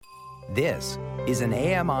This is an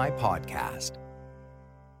AMI podcast.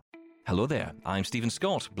 Hello there, I'm Stephen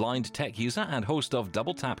Scott, blind tech user and host of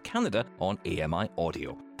Double Tap Canada on AMI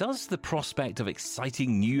Audio. Does the prospect of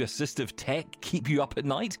exciting new assistive tech keep you up at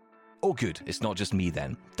night? Oh good, it's not just me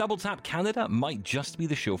then. Double Tap Canada might just be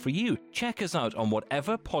the show for you. Check us out on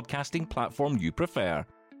whatever podcasting platform you prefer.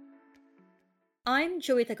 I'm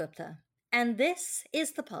Joeita Gupta, and this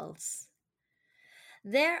is The Pulse.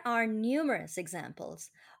 There are numerous examples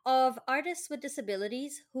of artists with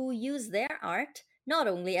disabilities who use their art not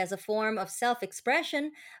only as a form of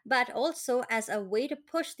self-expression, but also as a way to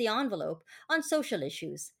push the envelope on social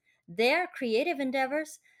issues. Their creative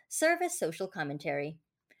endeavors serve as social commentary.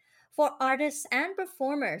 For artists and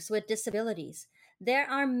performers with disabilities, there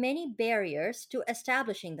are many barriers to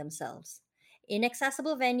establishing themselves.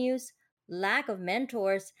 Inaccessible venues, lack of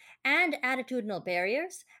mentors, and attitudinal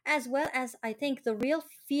barriers, as well as, I think, the real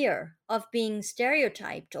fear of being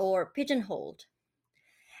stereotyped or pigeonholed.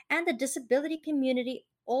 And the disability community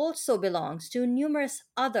also belongs to numerous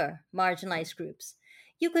other marginalized groups.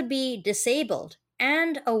 You could be disabled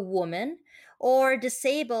and a woman, or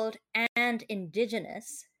disabled and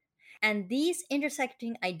Indigenous, and these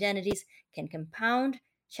intersecting identities can compound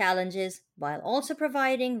challenges while also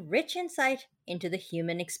providing rich insight into the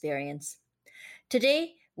human experience.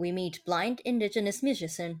 Today, we meet blind Indigenous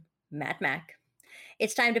musician Mattmac.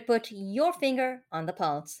 It's time to put your finger on the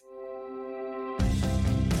pulse.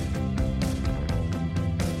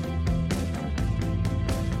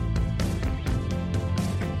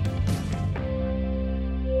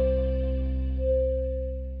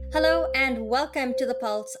 Hello and welcome to The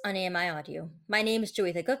Pulse on AMI Audio. My name is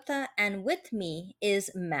Joeita Gupta and with me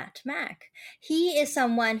is Mattmac. He is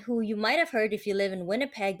someone who you might have heard if you live in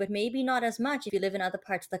Winnipeg, but maybe not as much if you live in other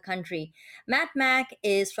parts of the country. Mattmac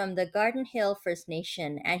is from the Garden Hill First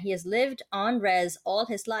Nation and he has lived on res all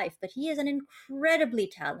his life, but he is an incredibly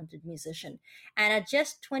talented musician. And at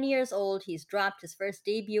just 20 years old, he's dropped his first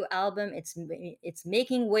debut album. It's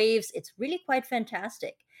making waves. It's really quite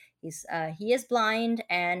fantastic. He is blind,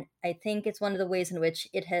 and I think it's one of the ways in which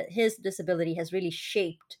his disability has really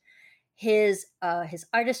shaped his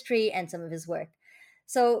artistry and some of his work.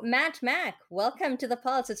 So, Mattmac, welcome to The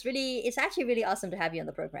Pulse. It's actually really awesome to have you on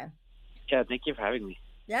the program. Yeah, thank you for having me.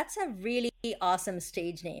 That's a really awesome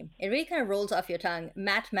stage name. It really kind of rolls off your tongue.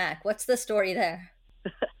 Mattmac, what's the story there?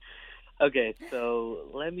 Okay,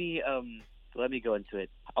 so let me go into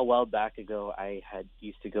it. A while back ago, I had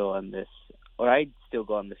used to go on this, or I still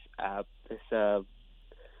go on this app, this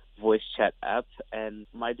voice chat app, and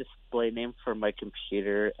my display name for my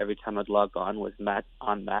computer every time I'd log on was Matt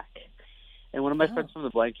on Mac. And one of my friends from the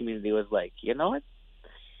blind community was like, you know what?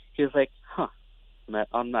 He was like, Matt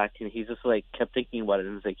on Mac, and he just like kept thinking about it,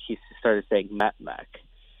 and it was like he started saying Mattmac.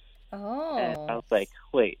 Oh. And I was like,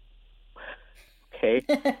 wait, okay,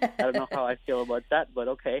 I don't know how I feel about that, but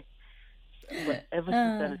okay. But ever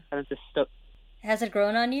since then, it kind of just stuck. Has it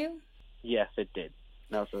grown on you? Yes, it did.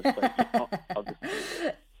 No, so it's like, I'll just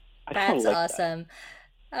That's awesome.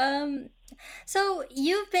 So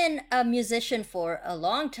you've been a musician for a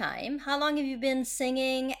long time. How long have you been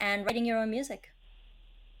singing and writing your own music?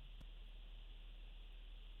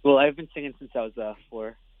 Well, I've been singing since I was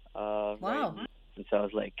 4. Wow. Since I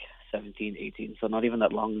was like 17, 18, so not even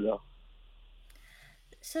that long ago.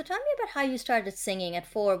 So tell me about how you started singing at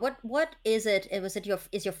 4. What is it?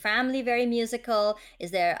 Is your family very musical?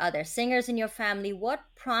 Are there singers in your family? What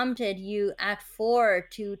prompted you at 4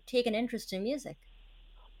 to take an interest in music?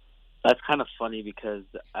 That's kind of funny because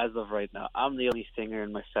as of right now, I'm the only singer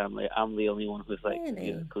in my family. I'm the only one who's like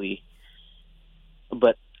musically.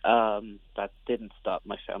 But that didn't stop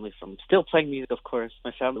my family from still playing music, of course.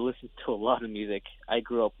 My family listens to a lot of music. I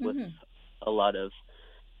grew up with a lot of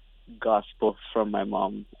gospel from my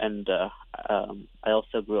mom, and I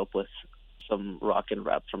also grew up with some rock and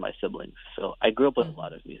rap from my siblings. So I grew up with a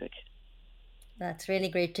lot of music. That's really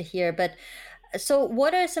great to hear. But so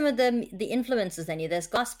what are some of the influences then? There's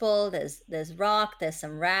gospel, there's rock, there's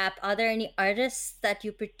some rap. Are there any artists that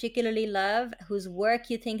you particularly love whose work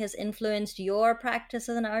you think has influenced your practice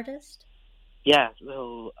as an artist? Yeah,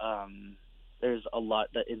 so there's a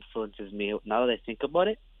lot that influences me. Now that I think about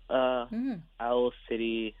it, Owl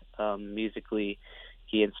City, musically,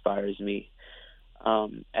 he inspires me.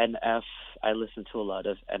 NF, I listen to a lot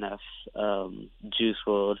of NF. Juice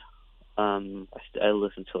WRLD, I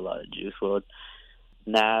listen to a lot of Juice WRLD.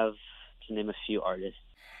 Nav, to name a few artists.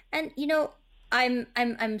 And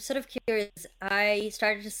I'm sort of curious. I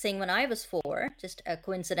started to sing when I was 4, just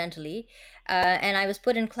coincidentally, and I was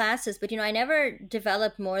put in classes. But I never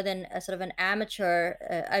developed more than a sort of an amateur.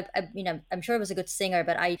 I'm sure I was a good singer,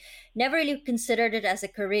 but I never really considered it as a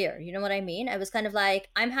career. You know what I mean? I was kind of like,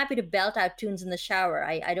 I'm happy to belt out tunes in the shower.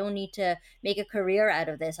 I don't need to make a career out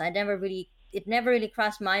of this. It never really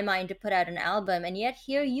crossed my mind to put out an album, and yet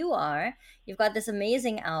here you are. You've got this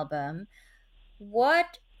amazing album.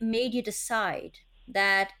 What made you decide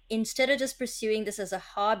that instead of just pursuing this as a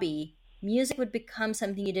hobby, music would become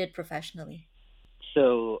something you did professionally?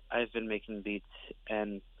 So I've been making beats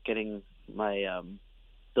and getting my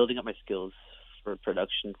building up my skills for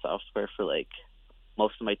production software for like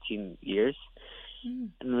most of my teen years. Mm.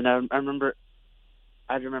 And then I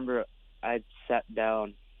remember I'd sat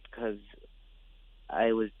down because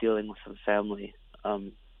I was dealing with some family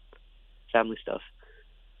stuff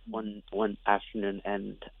one afternoon,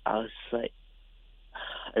 and I was like,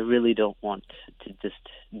 I really don't want to just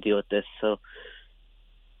deal with this. So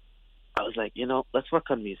I was like, let's work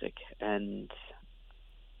on music. And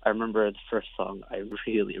I remember the first song I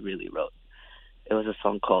really, really wrote. It was a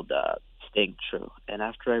song called "Staying True." And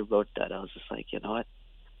after I wrote that, I was just like, you know what?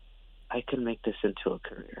 I can make this into a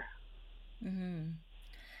career. Hmm.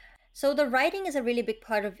 So the writing is a really big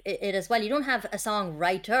part of it as well. You don't have a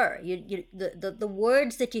songwriter. The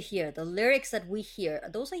words that you hear, the lyrics that we hear,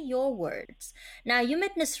 those are your words. Now you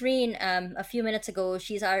met Nasreen a few minutes ago.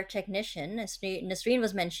 She's our technician. Nasreen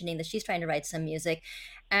was mentioning that she's trying to write some music,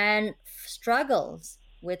 and struggles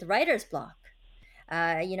with writer's block.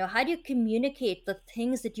 How do you communicate the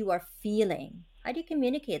things that you are feeling? How do you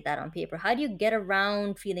communicate that on paper? How do you get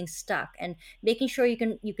around feeling stuck and making sure you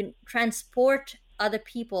can transport other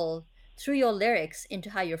people through your lyrics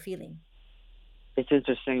into how you're feeling? It's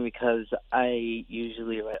interesting because I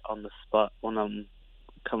usually write on the spot when I'm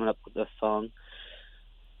coming up with a song.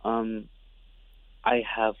 Um, I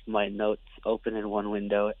have my notes open in one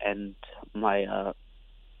window and my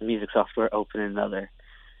music software open in another,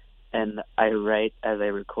 and I write as I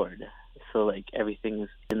record. So like everything's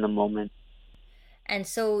in the moment. And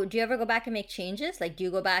so, do you ever go back and make changes? Like, do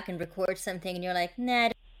you go back and record something and you're like, nah,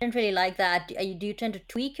 I didn't really like that? Do you tend to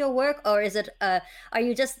tweak your work, or are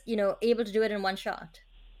you just able to do it in one shot?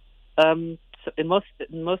 So in most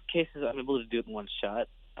cases, I'm able to do it in one shot.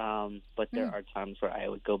 But there Mm. are times where I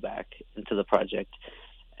would go back into the project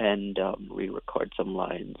and re-record some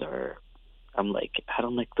lines, or I'm like, I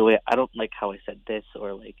don't like how I said this,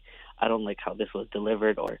 or like, I don't like how this was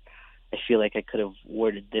delivered, or I feel like I could have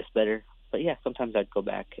worded this better. But yeah, sometimes I'd go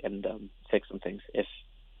back and fix some things if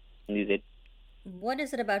needed. What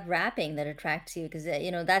is it about rapping that attracts you? Because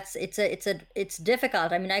that's it's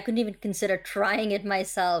difficult. I mean, I couldn't even consider trying it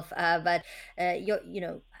myself. But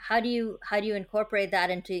how do you incorporate that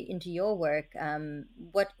into your work?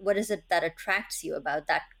 What is it that attracts you about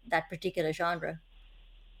that particular genre?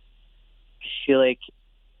 I feel like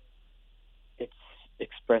it's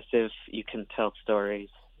expressive. You can tell stories,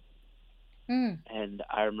 Mm. and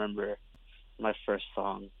I remember my first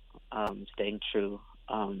song, "Staying True."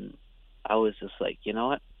 I was just like, you know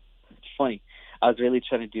what? It's funny. I was really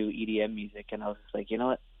trying to do EDM music, and I was just like, you know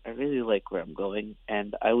what? I really like where I'm going,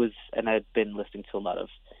 and I'd been listening to a lot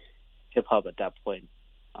of hip hop at that point.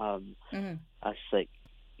 Um, Mm. I was like,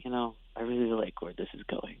 I really like where this is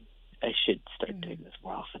going. I should start Mm. doing this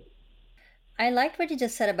more often. I liked what you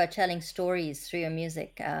just said about telling stories through your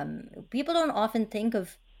music. People don't often think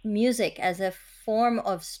of music as a form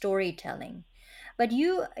of storytelling, but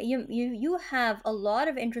you have a lot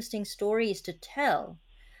of interesting stories to tell.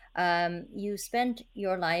 You spent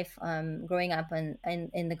your life growing up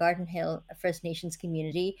in the Garden Hill First Nations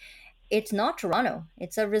community. It's not Toronto.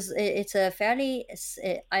 It's a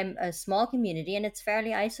I'm a small community, and it's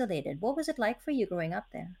fairly isolated. What was it like for you growing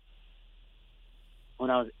up there? When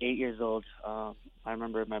I was 8 years old, I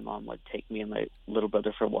remember my mom would take me and my little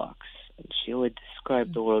brother for walks, and she would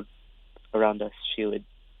describe the world around us. She would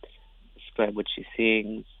describe what she's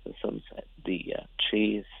seeing, the sunset, the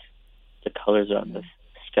trees, the colors around the Mm.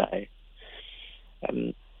 sky.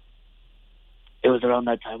 And it was around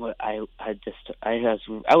that time where I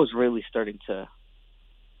was really starting to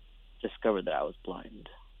discover that I was blind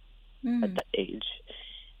at Mm. that age,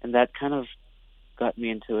 and that kind of got me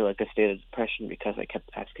into like a state of depression because I kept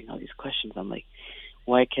asking all these questions. I'm like,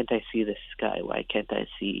 why can't I see the sky? Why can't I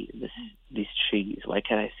see these trees? Why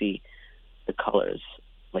can't I see the colors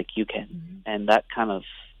like you can? Mhm. And that kind of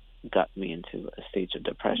got me into a stage of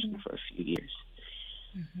depression Mhm. for a few years.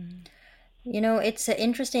 Mhm. It's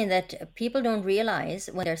interesting that people don't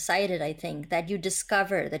realize when they're sighted, I think, that you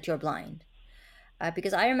discover that you're blind.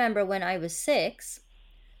 Because I remember when I was 6,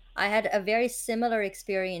 I had a very similar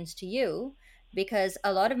experience to you because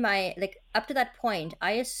a lot of my, like, up to that point,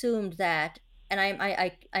 I assumed that, and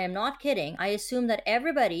I am not kidding, I assumed that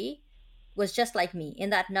everybody was just like me in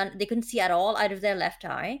that none, they couldn't see at all out of their left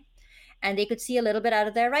eye, and they could see a little bit out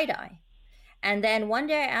of their right eye. And then one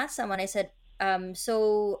day I asked someone, I said,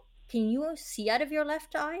 so can you see out of your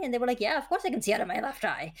left eye? And they were like, yeah, of course I can see out of my left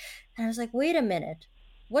eye. And I was like, wait a minute.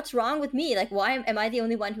 What's wrong with me? Like, why am I the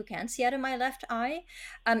only one who can't see out of my left eye?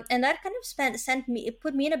 And that kind of sent me, it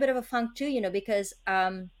put me in a bit of a funk too, because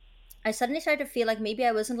I suddenly started to feel like maybe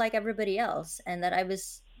I wasn't like everybody else and that I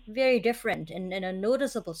was very different in a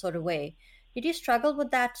noticeable sort of way. Did you struggle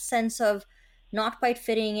with that sense of not quite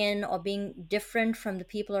fitting in or being different from the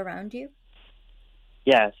people around you?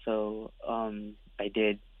 Yeah, so I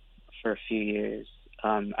did for a few years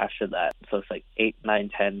after that. So it's like 8, 9,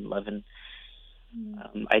 10, 11.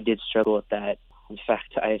 I did struggle with that. In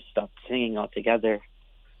fact, I stopped singing altogether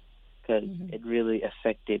because it really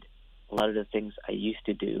affected a lot of the things I used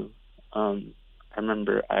to do. I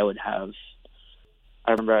remember I'd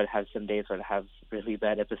have some days where I'd have really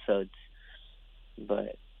bad episodes,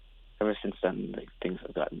 but ever since then, like, things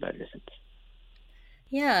have gotten better since.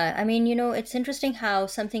 Yeah, I mean, it's interesting how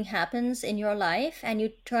something happens in your life and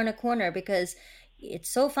you turn a corner because it's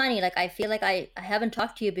so funny. Like, I feel like I haven't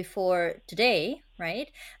talked to you before today,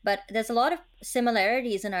 right? But there's a lot of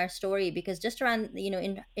similarities in our story because just around,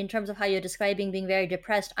 in terms of how you're describing being very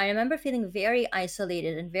depressed, I remember feeling very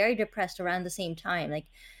isolated and very depressed around the same time, like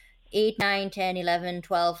 8, 9, 10, 11,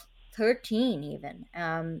 12, 13 even.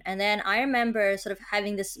 And then I remember sort of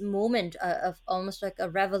having this moment of almost like a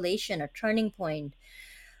revelation, a turning point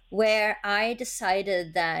where I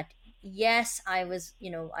decided that yes, I was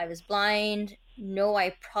blind. No,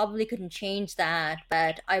 I probably couldn't change that,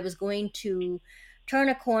 but I was going to turn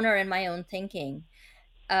a corner in my own thinking.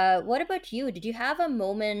 What about you? Did you have a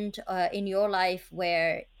moment in your life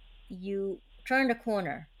where you turned a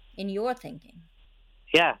corner in your thinking?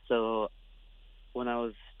 Yeah, so when I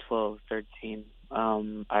was 12, 13,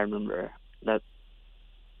 I remember that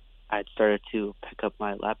I'd started to pick up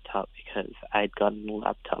my laptop because I'd gotten a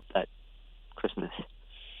laptop that Christmas.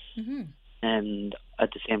 Mm-hmm. And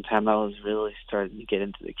at the same time, I was really starting to get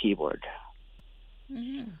into the keyboard.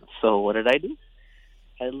 Mm-hmm. So what did I do?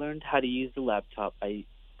 I learned how to use the laptop. I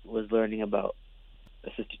was learning about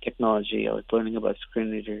assistive technology. I was learning about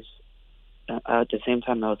screen readers. At the same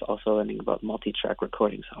time, I was also learning about multi-track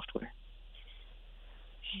recording software.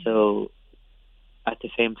 So at the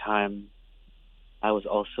same time, I was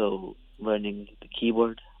also learning the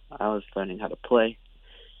keyboard. I was learning how to play.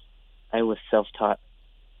 I was self-taught.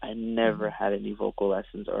 I never had any vocal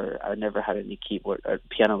lessons, or I never had any keyboard or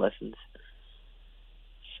piano lessons.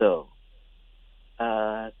 So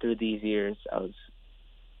through these years,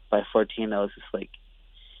 by 14, I was just like,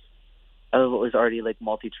 I was already like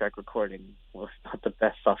multi-track recording. Well, it's not the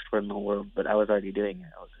best software in the world, but I was already doing it.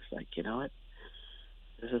 I was just like, you know what?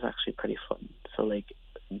 This is actually pretty fun. So like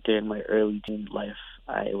during my early teen life,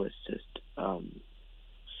 I was just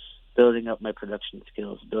building up my production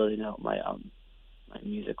skills, building out my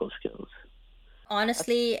musical skills.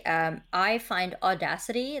 Honestly, I find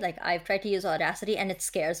Audacity, like I've tried to use Audacity and it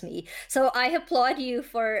scares me. So I applaud you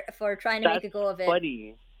for trying to make That's a go of it.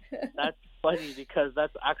 funny. That's funny because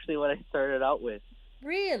that's actually what I started out with.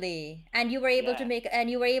 Really? And you were able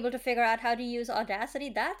to figure out how to use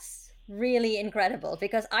Audacity? That's really incredible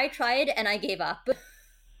because I tried and I gave up.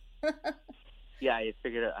 Yeah, I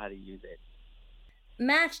figured out how to use it.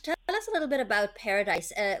 Matt, tell us a little bit about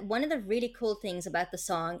Paradise. One of the really cool things about the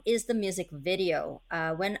song is the music video.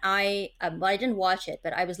 When well, I didn't watch it,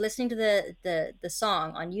 but I was listening to the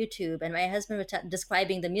song on YouTube, and my husband was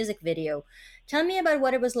describing the music video. Tell me about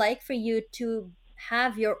what it was like for you to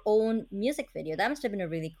have your own music video. That must have been a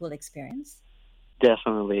really cool experience.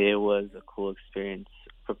 Definitely, it was a cool experience.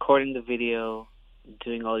 Recording the video,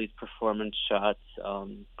 doing all these performance shots,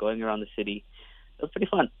 going around the city. It was pretty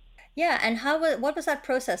fun. Yeah, and what was that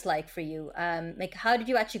process like for you? Like, how did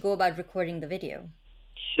you actually go about recording the video?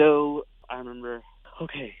 So I remember,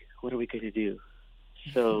 okay, what are we going to do?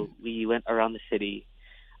 So we went around the city.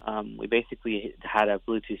 We basically had a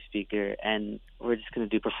Bluetooth speaker, and we're just going to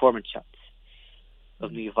do performance shots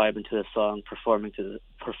of me vibing to the song, performing the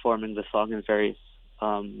song in various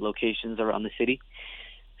locations around the city.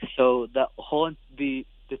 So the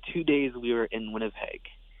 2 days we were in Winnipeg,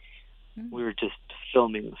 we were just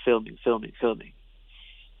filming. So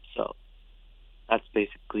that's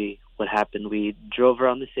basically what happened. We drove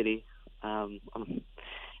around the city,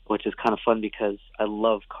 which is kind of fun because I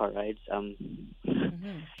love car rides. I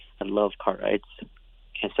love car rides.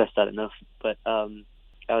 Can't stress that enough. But I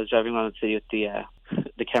was driving around the city with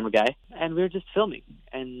the camera guy, and we were just filming.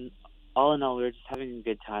 And all in all, we were just having a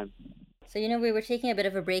good time. So, we were taking a bit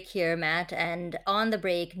of a break here, Matt, and on the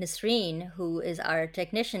break, Nasreen, who is our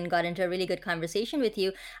technician, got into a really good conversation with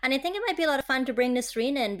you. And I think it might be a lot of fun to bring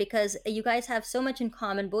Nasreen in because you guys have so much in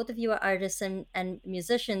common. Both of you are artists and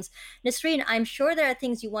musicians. Nasreen, I'm sure there are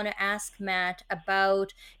things you want to ask Matt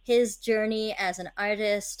about his journey as an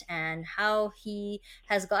artist and how he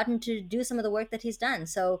has gotten to do some of the work that he's done.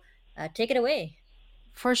 So, take it away.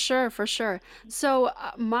 For sure, for sure. So,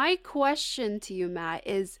 my question to you, Matt,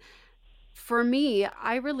 is for me,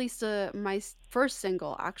 I released my first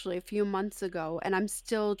single actually a few months ago, and I'm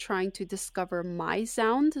still trying to discover my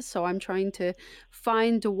sound. So I'm trying to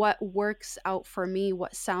find what works out for me,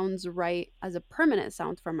 what sounds right as a permanent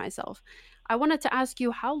sound for myself. I wanted to ask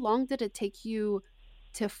you, how long did it take you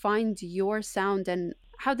to find your sound, and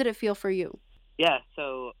how did it feel for you? Yeah,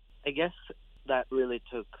 so I guess that really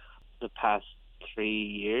took the past 3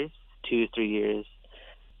 years, 2 3 years.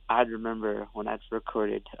 I remember when I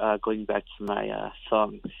recorded, going back to my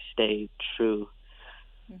song "Stay True."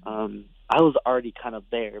 I was already kind of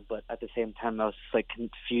there, but at the same time, I was just, like,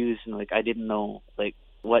 confused and like I didn't know like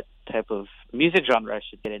what type of music genre I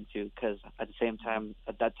should get into, because at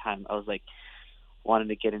that time, I was like wanting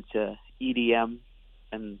to get into EDM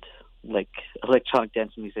and like electronic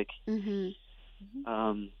dance music.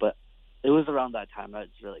 But it was around that time I was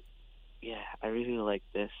really, yeah, I really like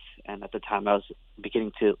this. And at the time, I was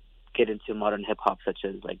beginning to get into modern hip hop, such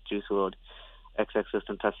as like Juice WRLD,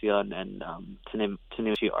 XXXTentacion, and to name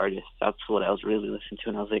a few artists. That's what I was really listening to,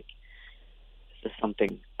 and I was like, this is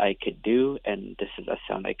something I could do, and this is a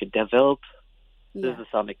sound I could develop. This is a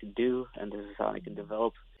sound I could do, and this is a sound I can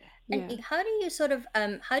develop. And how do you sort of,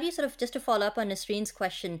 just to follow up on Nasreen's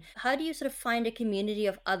question, how do you sort of find a community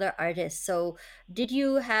of other artists? So did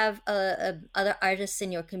you have other artists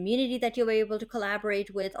in your community that you were able to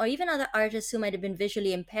collaborate with, or even other artists who might have been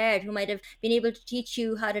visually impaired, who might have been able to teach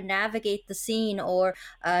you how to navigate the scene or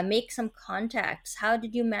make some contacts? How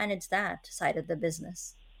did you manage that side of the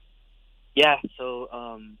business? Yeah, so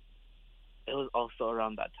it was also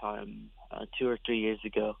around that time, 2 or 3 years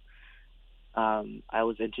ago. I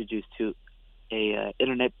was introduced to a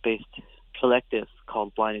internet-based collective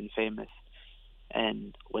called Blind and Famous,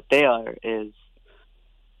 and what they are is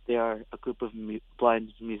they are a group of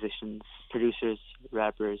blind musicians, producers,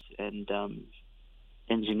 rappers, and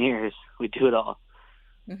engineers. We do it all.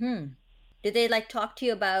 Did they like talk to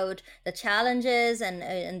you about the challenges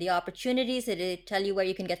and the opportunities? Did they tell you where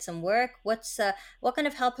you can get some work? What kind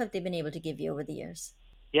of help have they been able to give you over the years?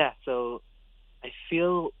 Yeah, so I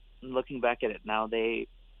feel, looking back at it now, they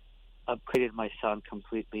upgraded my sound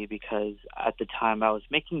completely, because at the time I was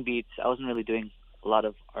making beats. I wasn't really doing a lot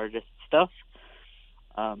of artist stuff.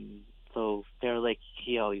 So they were like,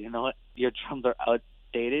 yo, you know what? Your drums are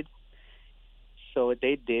outdated. So what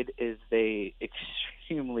they did is they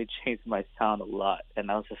extremely changed my sound a lot.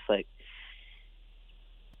 And I was just like,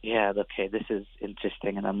 yeah, okay, this is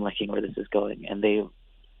interesting, and I'm liking where this is going. And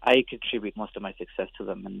I contribute most of my success to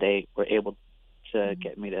them, and they were able to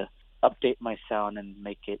get me to update my sound and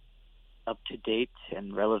make it up to date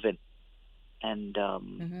and relevant. And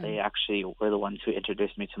they actually were the ones who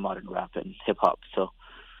introduced me to modern rap and hip hop.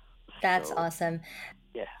 That's awesome.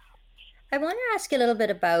 Yeah. I want to ask you a little bit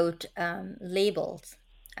about labels.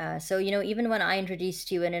 So, even when I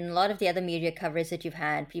introduced you, and in a lot of the other media coverage that you've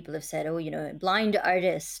had, people have said, oh, blind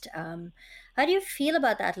artist. How do you feel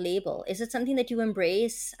about that label? Is it something that you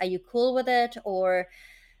embrace? Are you cool with it? Or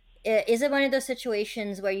is it one of those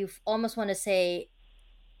situations where you almost want to say,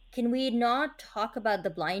 can we not talk about the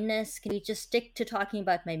blindness? Can we just stick to talking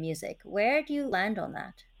about my music? Where do you land on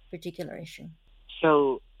that particular issue?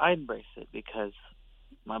 So I embrace it because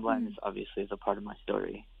my blindness obviously is a part of my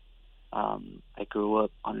story. I grew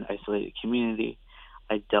up on an isolated community.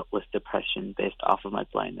 I dealt with depression based off of my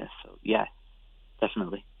blindness. So yeah,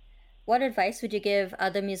 definitely. What advice would you give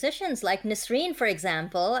other musicians like Nasreen, for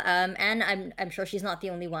example? And I'm sure she's not the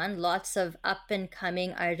only one. Lots of up and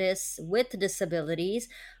coming artists with disabilities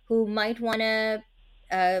who might want to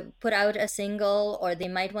put out a single, or they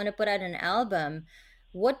might want to put out an album.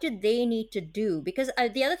 What do they need to do? Because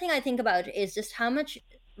the other thing I think about is just how much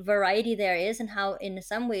variety there is, and how in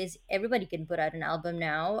some ways everybody can put out an album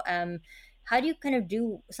now. How do you kind of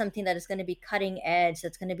do something that is going to be cutting edge,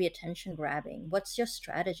 that's going to be attention grabbing? What's your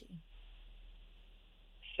strategy?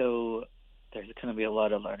 So there's going to be a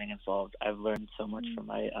lot of learning involved. I've learned so much from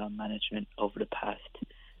my management over the past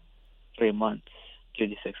 3 months, 3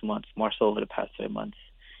 to 6 months, more so over the past 3 months.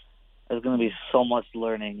 There's going to be so much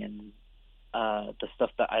learning, and the stuff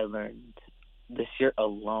that I learned this year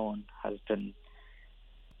alone has been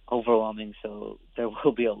overwhelming. So there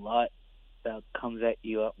will be a lot that comes at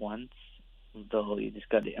you at once, though you just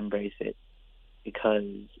got to embrace it,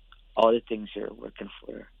 because all the things you're working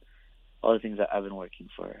for, all the things that I've been working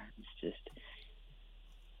for, it's just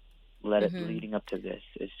leading up to this.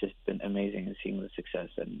 It's just been amazing and seeing the success.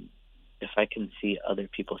 And if I can see other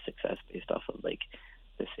people's success based off of like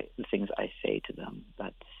the things I say to them,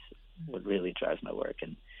 that's what really drives my work.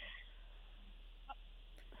 And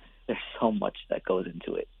there's so much that goes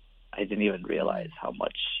into it. I didn't even realize how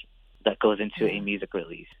much that goes into a music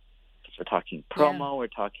release. Because we're talking promo, we're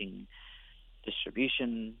talking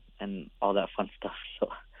distribution, and all that fun stuff. So.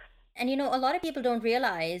 And you know, a lot of people don't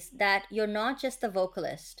realize that you're not just the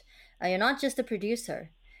vocalist, you're not just the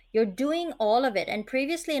producer. You're doing all of it. And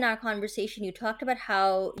previously in our conversation, you talked about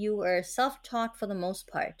how you were self taught for the most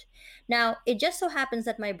part. Now, it just so happens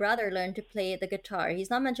that my brother learned to play the guitar. He's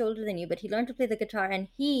not much older than you, but he learned to play the guitar and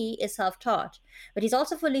he is self taught. But he's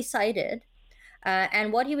also fully sighted.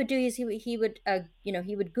 And what he would do is he would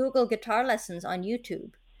he would Google guitar lessons on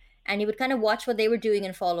YouTube, and he would kind of watch what they were doing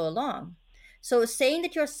and follow along. So saying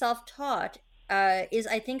that you're self-taught is,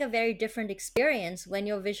 I think, a very different experience when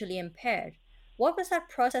you're visually impaired. What was that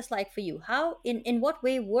process like for you? How, in what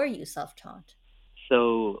way were you self-taught?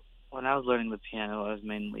 So when I was learning the piano, I was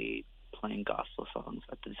mainly playing gospel songs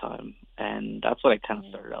at the time, and that's what I kind of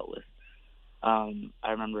started out with.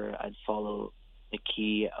 I remember I'd follow the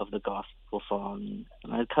key of the gospel song,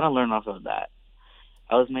 and I'd kind of learn off of that.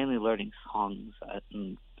 I was mainly learning songs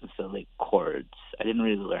instead of like chords. I didn't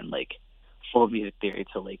really learn like full music theory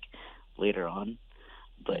till like later on,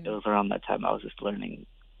 but it was around that time I was just learning,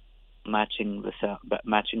 matching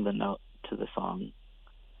the note to the song.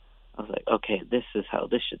 I was like, okay, this is how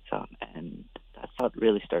this should sound, and that's how it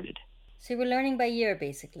really started. So you were learning by ear,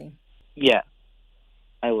 basically. Yeah,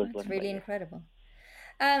 I was. That's really incredible.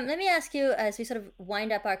 Let me ask you, as we sort of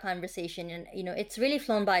wind up our conversation, and you know, it's really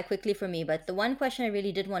flown by quickly for me, but the one question I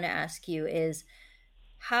really did want to ask you is,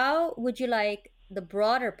 how would you like the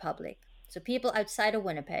broader public, so people outside of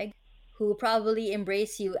Winnipeg, who probably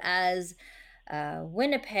embrace you as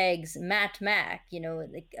Winnipeg's Mattmac, you know,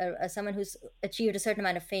 like, someone who's achieved a certain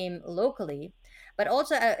amount of fame locally, but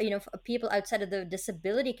also, people outside of the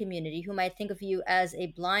disability community who might think of you as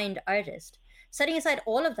a blind artist. Setting aside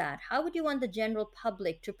all of that, how would you want the general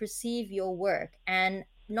public to perceive your work, and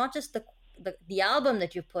not just the album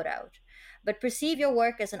that you put out, but perceive your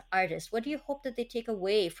work as an artist? What do you hope that they take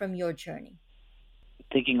away from your journey?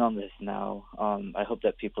 Thinking on this now, I hope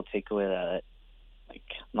that people take away that, like,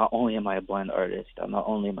 not only am I a blind artist, I'm not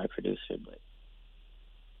only my producer, but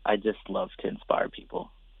I just love to inspire people.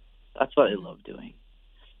 That's what I love doing.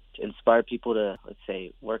 To inspire people to, let's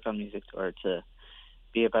say, work on music, or to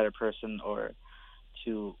be a better person, or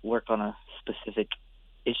to work on a specific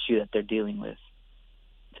issue that they're dealing with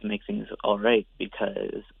to make things all right.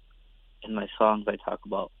 Because in my songs, I talk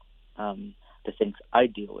about the things I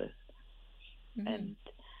deal with. And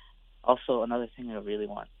also another thing I really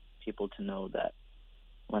want people to know, that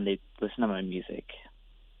when they listen to my music,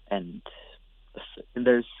 and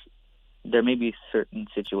there may be certain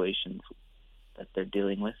situations that they're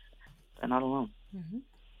dealing with, they're not alone.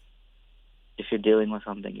 If you're dealing with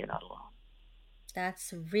something, you're not alone.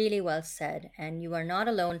 That's really well said, and you are not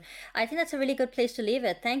alone. I think that's a really good place to leave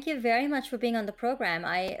it. Thank you very much for being on the program.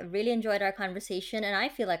 I really enjoyed our conversation, and I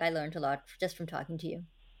feel like I learned a lot just from talking to you.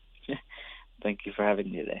 Thank you for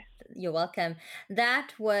having me today. You're welcome.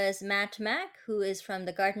 That was Mattmac, who is from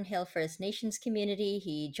the Garden Hill First Nations community.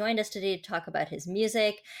 He joined us today to talk about his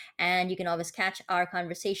music, and you can always catch our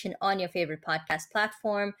conversation on your favorite podcast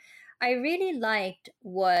platform. I really liked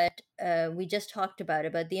what we just talked about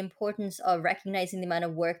the importance of recognizing the amount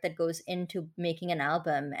of work that goes into making an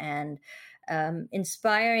album, and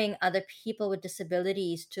inspiring other people with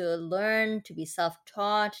disabilities to learn, to be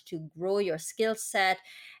self-taught, to grow your skill set,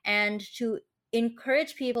 and to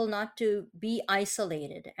encourage people not to be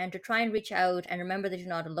isolated, and to try and reach out and remember that you're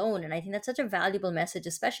not alone. And I think that's such a valuable message,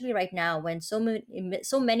 especially right now when so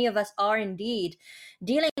many of us are indeed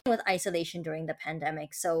dealing with isolation during the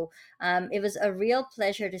pandemic. So it was a real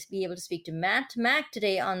pleasure to be able to speak to Mattmac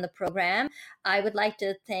today on the program. I would like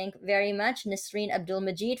to thank very much Nasreen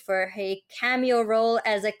Abdul-Majid for her cameo role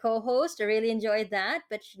as a co-host. I really enjoyed that.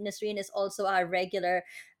 But Nasreen is also our regular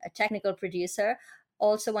technical producer.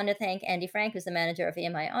 Also want to thank Andy Frank, who's the manager of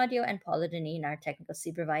AMI Audio, and Paula Deneen, our technical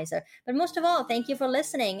supervisor. But most of all, thank you for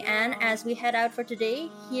listening. And as we head out for today,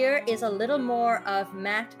 here is a little more of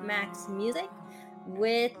Mattmac's music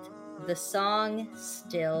with the song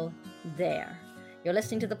Still There. You're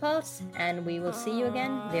listening to The Pulse, and we will see you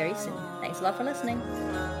again very soon. Thanks a lot for listening.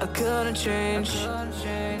 I couldn't change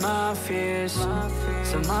my fears,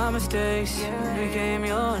 so my mistakes became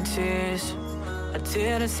your tears. I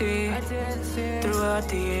didn't see throughout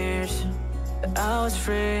the years that I was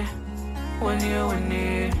free when you were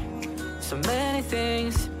near. So many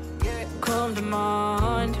things come to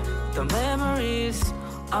mind, the memories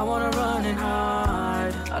I wanna run and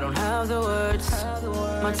hide. I don't have the words,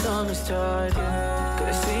 my tongue is tied.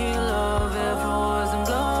 Could've seen love if I wasn't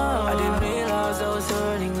blind. I didn't realize I was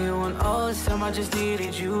hurting you, and all this time I just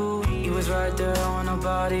needed you. You was right there when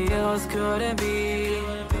nobody else couldn't be.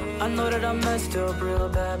 I know that I messed up real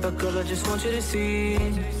bad, but girl, I just want you to see.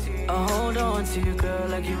 I hold on to you, girl,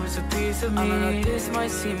 like you was a piece of me. I know that this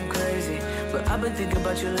might seem crazy, but I've been thinking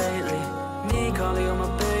about you lately. Me calling you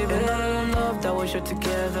my baby, and all of the love that we shared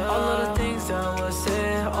together. All of the things that was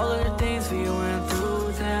said, all of the things we went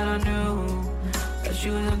through, that I knew that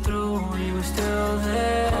you went through when you were still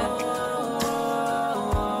there.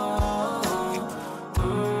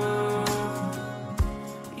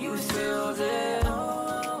 You were still there.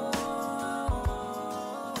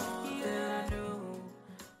 Yeah, I knew.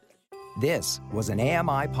 This was an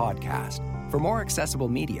AMI podcast. For more accessible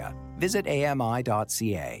media, visit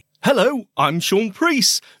ami.ca. Hello, I'm Sean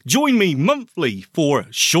Priest. Join me monthly for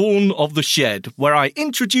Sean of the Shed, where I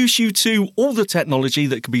introduce you to all the technology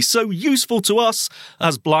that can be so useful to us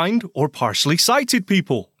as blind or partially sighted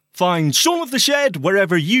people. Find Sean of the Shed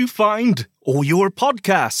wherever you find all your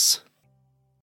podcasts.